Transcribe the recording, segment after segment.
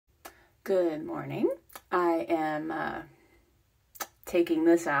Good morning. I am taking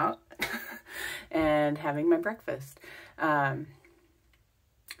this out and having my breakfast. I'm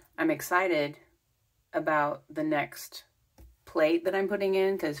excited about the next plate that I'm putting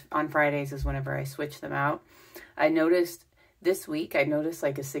in because on Fridays is whenever I switch them out. I noticed this week,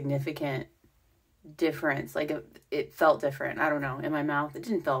 like a significant difference. Like it felt different. I don't know, in my mouth. It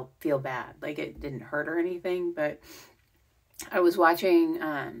didn't feel bad. Like it didn't hurt or anything, but I was watching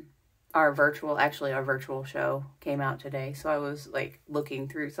our virtual show came out today. So I was like looking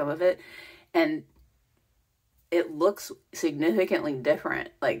through some of it and it looks significantly different.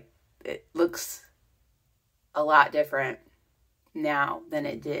 Like it looks a lot different now than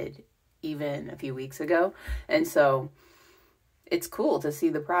it did even a few weeks ago. And so it's cool to see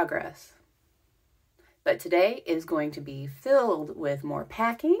the progress. But today is going to be filled with more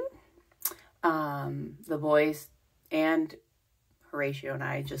packing. The boys and Horatio and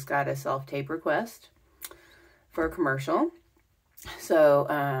I just got a self-tape request for a commercial. So,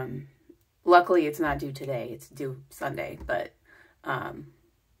 luckily it's not due today. It's due Sunday. But,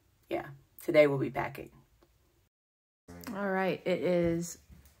 yeah, today we'll be packing. All right, it is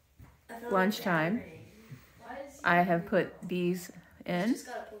lunchtime. I have put these in.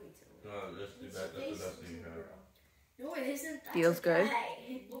 Feels good.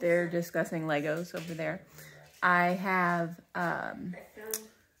 They're discussing Legos over there. I have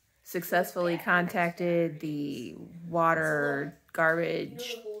successfully contacted the water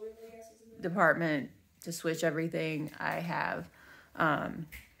garbage department to switch everything. I have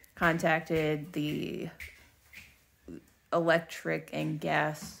contacted the electric and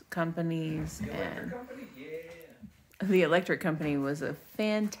gas companies, and the electric company was a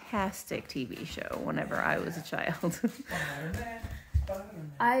fantastic TV show whenever I was a child.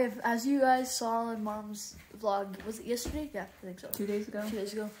 As you guys saw in Mom's vlog, was it yesterday? Yeah, I think so. 2 days ago? 2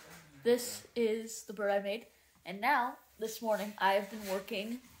 days ago. This is the bird I made. And now, this morning, I've been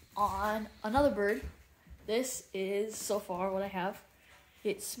working on another bird. This is, so far, what I have.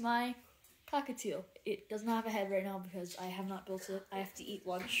 It's my cockatiel. It does not have a head right now because I have not built it. I have to eat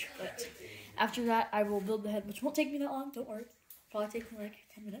lunch. But after that, I will build the head, which won't take me that long. Don't worry. Probably take me like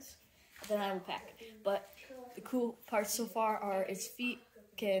 10 minutes. Then I will pack. But the cool parts so far are its feet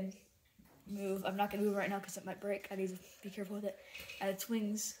can move. I'm not going to move right now because it might break. I need to be careful with it. And its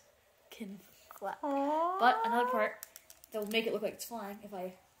wings can flap. Aww. But another part that will make it look like it's flying if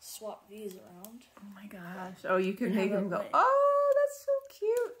I swap these around. Oh my gosh. Oh, you can make them go, oh, that's so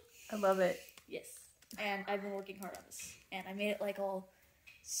cute. I love it. Yes. And I've been working hard on this. And I made it like all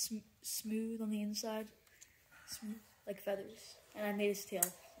smooth on the inside. Smooth, like feathers. And I made his tail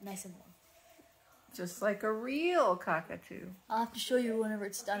nice and long. Just like a real cockatoo. I'll have to show you whenever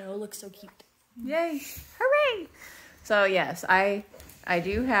it's done. It'll look so cute. Yay. Hooray. So yes, I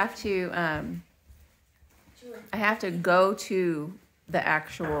do have to, I have to go to the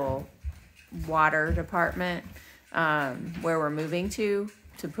actual water department where we're moving to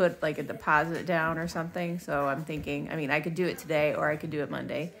put like a deposit down or something. So I'm thinking, I mean, I could do it today or I could do it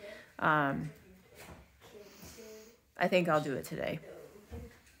Monday. I think I'll do it today.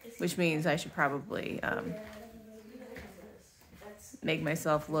 Which means I should probably make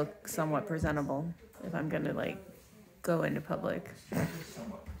myself look somewhat presentable if I'm going to, like, go into public.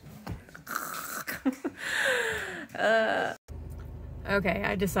 Okay,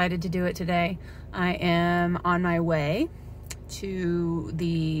 I decided to do it today. I am on my way to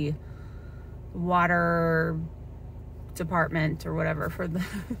the water department or whatever for the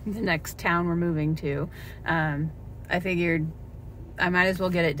next town we're moving to. I figured I might as well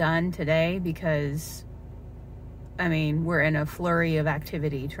get it done today because, I mean, we're in a flurry of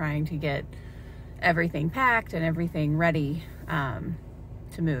activity trying to get everything packed and everything ready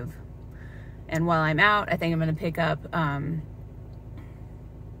to move. And while I'm out, I think I'm going to pick up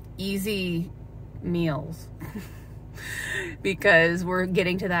easy meals because we're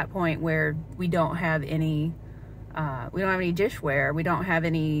getting to that point where we don't have any dishware, we don't have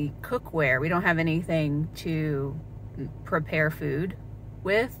any cookware, we don't have anything to prepare food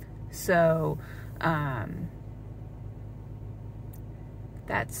with, so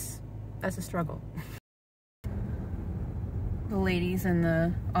that's a struggle. The ladies in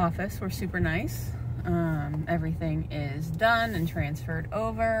the office were super nice. Everything is done and transferred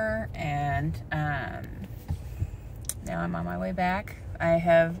over, and now I'm on my way back. I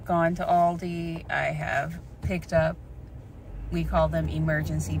have gone to Aldi. I have picked up, we call them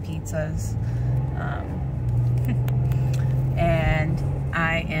emergency pizzas. And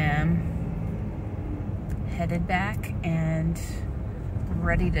I am headed back and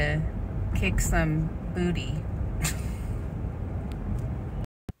ready to kick some booty.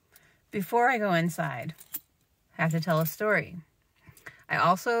 before I go inside, I have to tell a story. I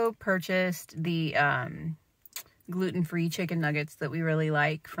also purchased the gluten-free chicken nuggets that we really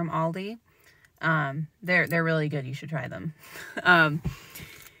like from Aldi. They're really good. You should try them.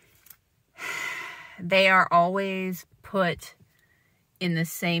 They are always put in the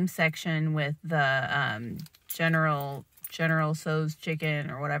same section with the General Tso's chicken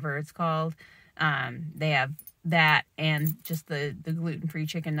or whatever it's called. They have that and just the gluten-free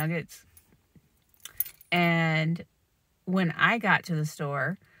chicken nuggets. And when I got to the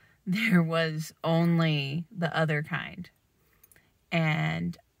store, there was only the other kind.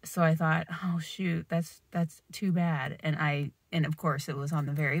 And so I thought, oh shoot, that's too bad. And of course it was on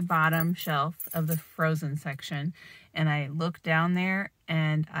the very bottom shelf of the frozen section. And I looked down there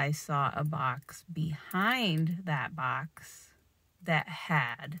and I saw a box behind that box that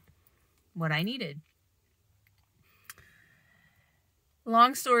had what I needed.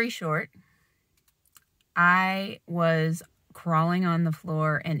 Long story short, I was crawling on the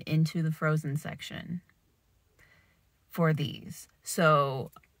floor and into the frozen section for these.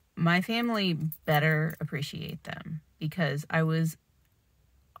 So my family better appreciate them because I was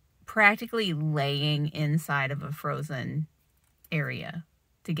practically laying inside of a frozen area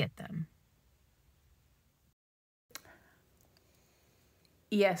to get them.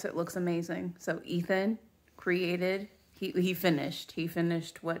 Yes, it looks amazing. So Ethan created, he finished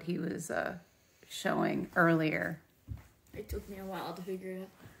what he was showing earlier. It took me a while to figure it out.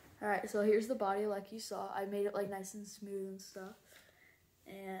 Alright, so here's the body like you saw. I made it like nice and smooth and stuff.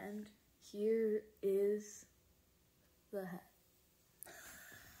 And here is the head.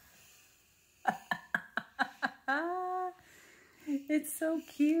 It's so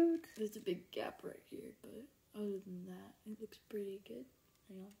cute. There's a big gap right here, but other than that, it looks pretty good.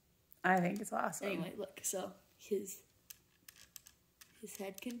 Hang on. I think it's awesome. Anyway, look, so his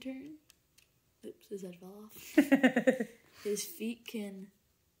head can turn. Oops, his head fell off. His feet can...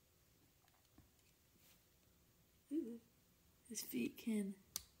 Ooh. His feet can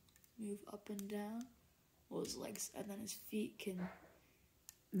move up and down. Well, his legs, and then his feet can...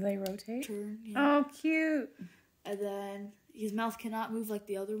 They rotate? Turn, yeah. Oh, cute. And then his mouth cannot move like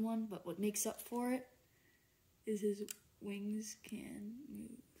the other one, but what makes up for it is his wings can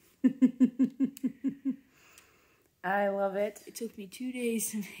move. I love it. It took me 2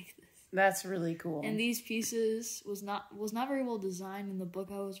 days to make this. That's really cool. And these pieces was not very well designed in the book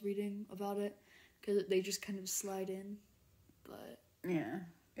I was reading about it because they just kind of slide in. But yeah,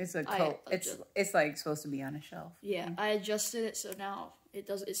 it's a coat. It's like supposed to be on a shelf. Yeah, I adjusted it so now it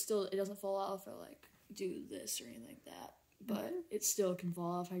doesn't fall off if I like do this or anything like that. But it still can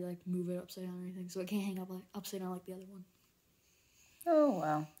fall off if I like move it upside down or anything, so it can't hang up like upside down like the other one. Oh,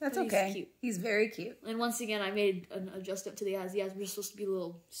 well. That's okay. He's cute. He's very cute. And once again, I made an adjustment to the eyes. The eyes were just supposed to be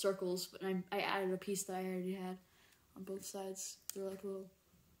little circles, but I added a piece that I already had on both sides. They're like little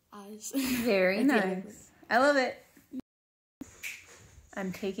eyes. Very nice. I love it.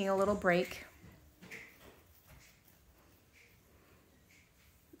 I'm taking a little break.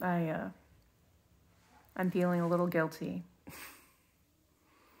 I'm feeling a little guilty.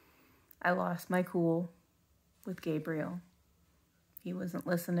 I lost my cool with Gabriel. He wasn't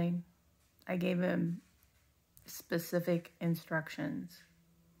listening. I gave him specific instructions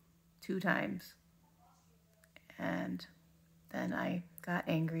 2 times. And then I got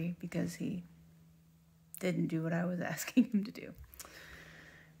angry because he didn't do what I was asking him to do.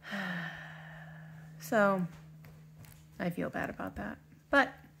 So I feel bad about that.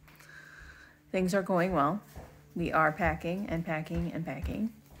 But things are going well. We are packing and packing and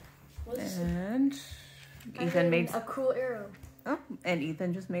packing. And Ethan made a cool arrow. Oh, and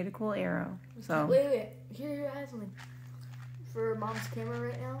Ethan just made a cool arrow. So wait. Here I have something. For Mom's camera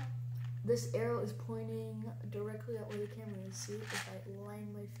right now, this arrow is pointing directly at where the camera is. See, if I line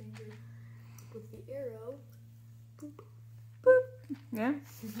my finger with the arrow, boop, boop. Yeah.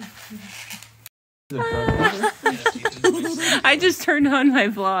 I just turned on my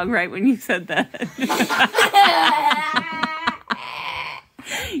vlog right when you said that.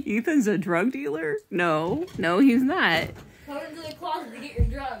 Ethan's a drug dealer? No, he's not. Come into the closet to get your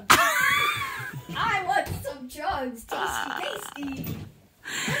drugs. I want some drugs. Tasty.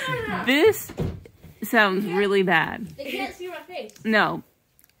 This sounds really bad. They can't see my face. No.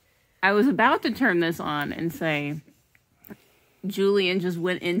 I was about to turn this on and say, Julian just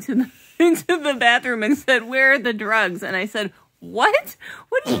went into the bathroom and said, "Where are the drugs?" And I said, "What?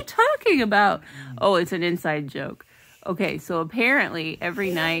 What are you talking about?" Oh, it's an inside joke. Okay, so apparently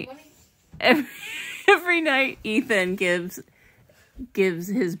every night Ethan gives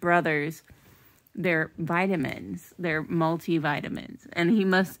his brothers they're vitamins. They're multivitamins. And he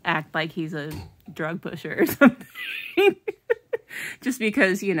must act like he's a drug pusher or something. Just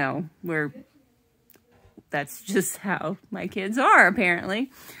because, you know, that's just how my kids are, apparently.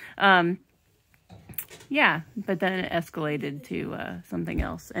 Yeah, but then it escalated to something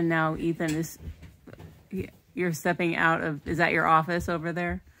else. And now Ethan is, you're stepping out of, is that your office over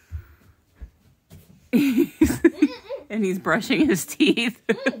there? And he's brushing his teeth.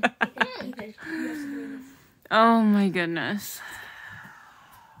 Oh my goodness.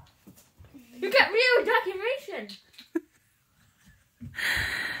 You got real documentation.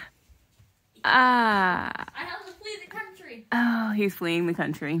 I have to flee the country. Oh, he's fleeing the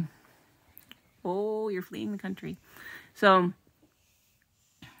country. Oh, you're fleeing the country. So,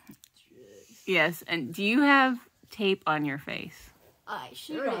 yes. And do you have tape on your face? I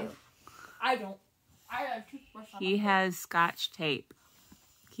sure do. I don't. I have a toothbrush on He has Scotch tape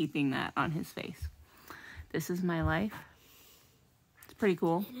keeping that on his face. This is my life. It's pretty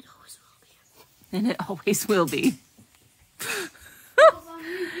cool. And it always will be. And it always will be.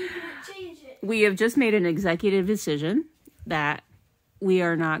 We have just made an executive decision that we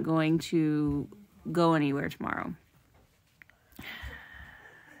are not going to go anywhere tomorrow.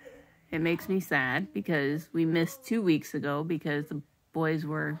 It makes me sad because we missed 2 weeks ago because the boys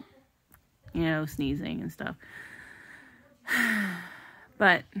were, you know, sneezing and stuff.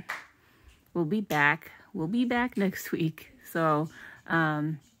 But we'll be back. We'll be back next week. So,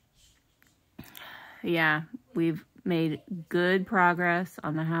 yeah, we've made good progress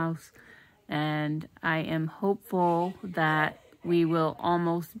on the house. And I am hopeful that we will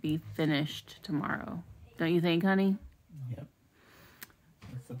almost be finished tomorrow. Don't you think, honey? Yep.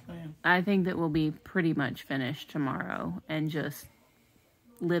 That's the plan. I think that we'll be pretty much finished tomorrow and just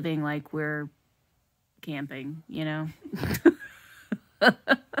living like we're camping, you know?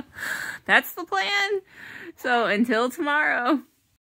 That's the plan. So until tomorrow.